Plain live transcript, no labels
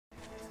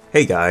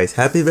Hey guys,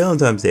 happy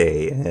Valentine's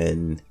Day,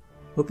 and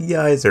hope you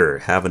guys are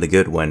having a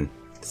good one,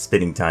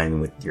 spending time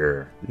with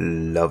your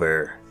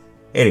lover.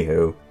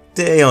 Anywho,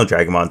 today on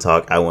Dragomon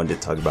Talk, I wanted to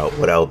talk about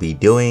what I'll be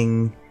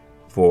doing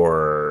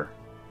for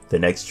the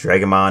next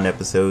Dragomon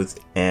episodes,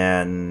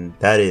 and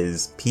that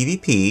is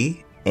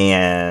PvP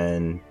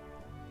and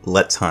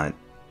Let's Hunt.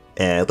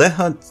 And Let's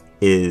Hunt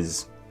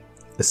is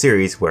a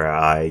series where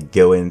I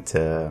go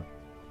into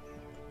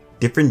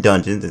different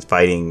dungeons and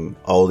fighting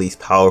all these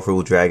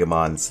powerful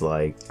Dragomons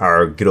like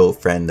our good old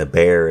friend the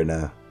bear and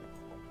a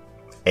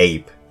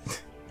ape.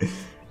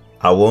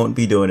 I won't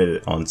be doing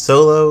it on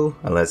solo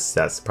unless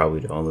that's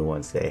probably the only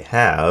ones they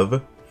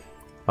have.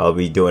 I'll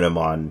be doing them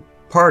on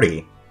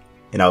party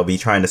and I'll be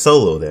trying to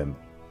solo them.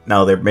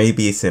 Now there may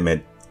be some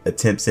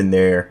attempts in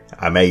there.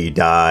 I may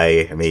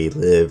die, I may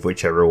live,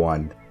 whichever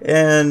one.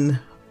 And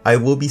I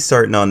will be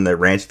starting on the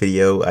ranch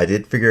video. I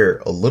did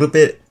figure a little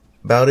bit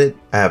about it.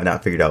 I have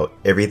not figured out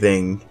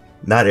everything.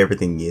 Not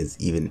everything is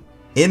even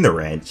in the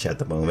ranch at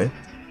the moment,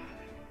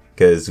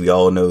 because we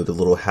all know the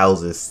little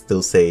houses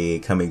still say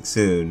coming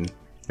soon.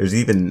 There's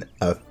even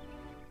a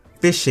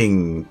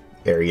fishing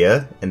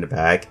area in the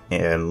back,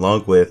 and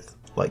along with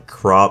like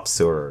crops,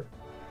 or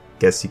I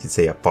guess you could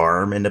say a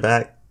farm in the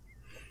back.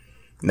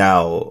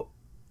 Now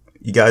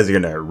you guys are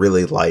gonna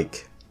really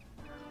like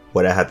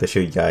what I have to show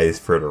you guys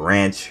for the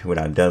ranch when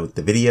I'm done with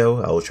the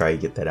video. I will try to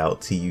get that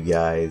out to you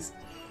guys.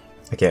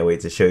 I can't wait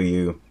to show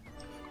you.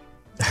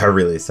 I'm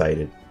really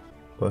excited.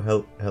 Well,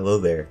 hello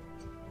there.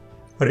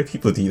 Why do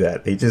people do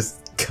that? They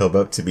just come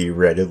up to me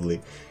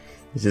randomly.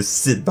 They just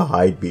sit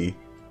behind me.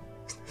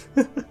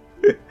 I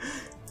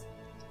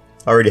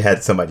already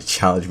had somebody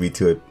challenge me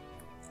to a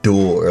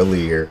duel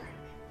earlier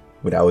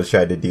when I was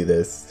trying to do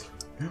this.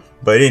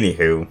 But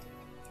anywho,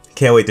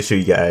 can't wait to show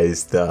you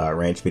guys the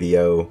ranch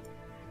video.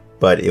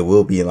 But it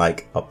will be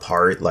like a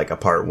part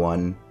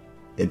 1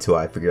 until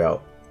I figure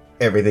out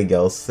everything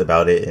else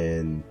about it,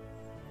 and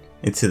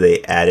until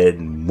they added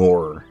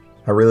more.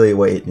 I really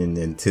waiting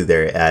until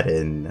they're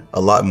adding a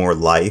lot more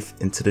life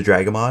into the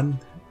Dragomon.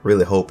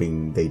 Really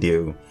hoping they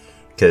do,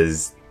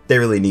 because they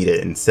really need it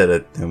instead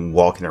of them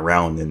walking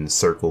around in a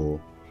circle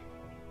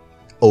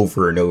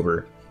over and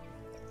over.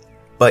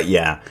 But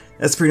yeah,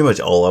 that's pretty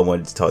much all I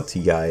wanted to talk to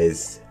you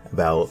guys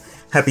about.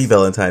 Happy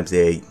Valentine's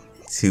Day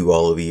to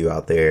all of you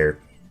out there.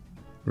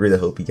 Really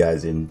hope you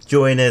guys are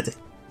enjoying it,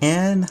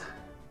 and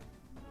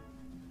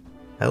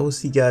I will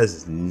see you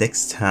guys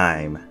next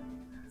time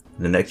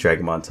in the next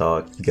Dragomon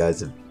Talk. You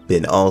guys have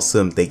been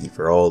awesome. Thank you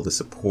for all the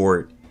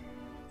support.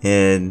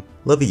 And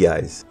love you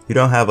guys. If you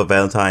don't have a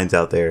Valentine's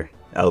out there,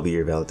 I'll be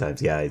your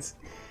Valentine's, guys.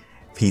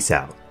 Peace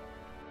out.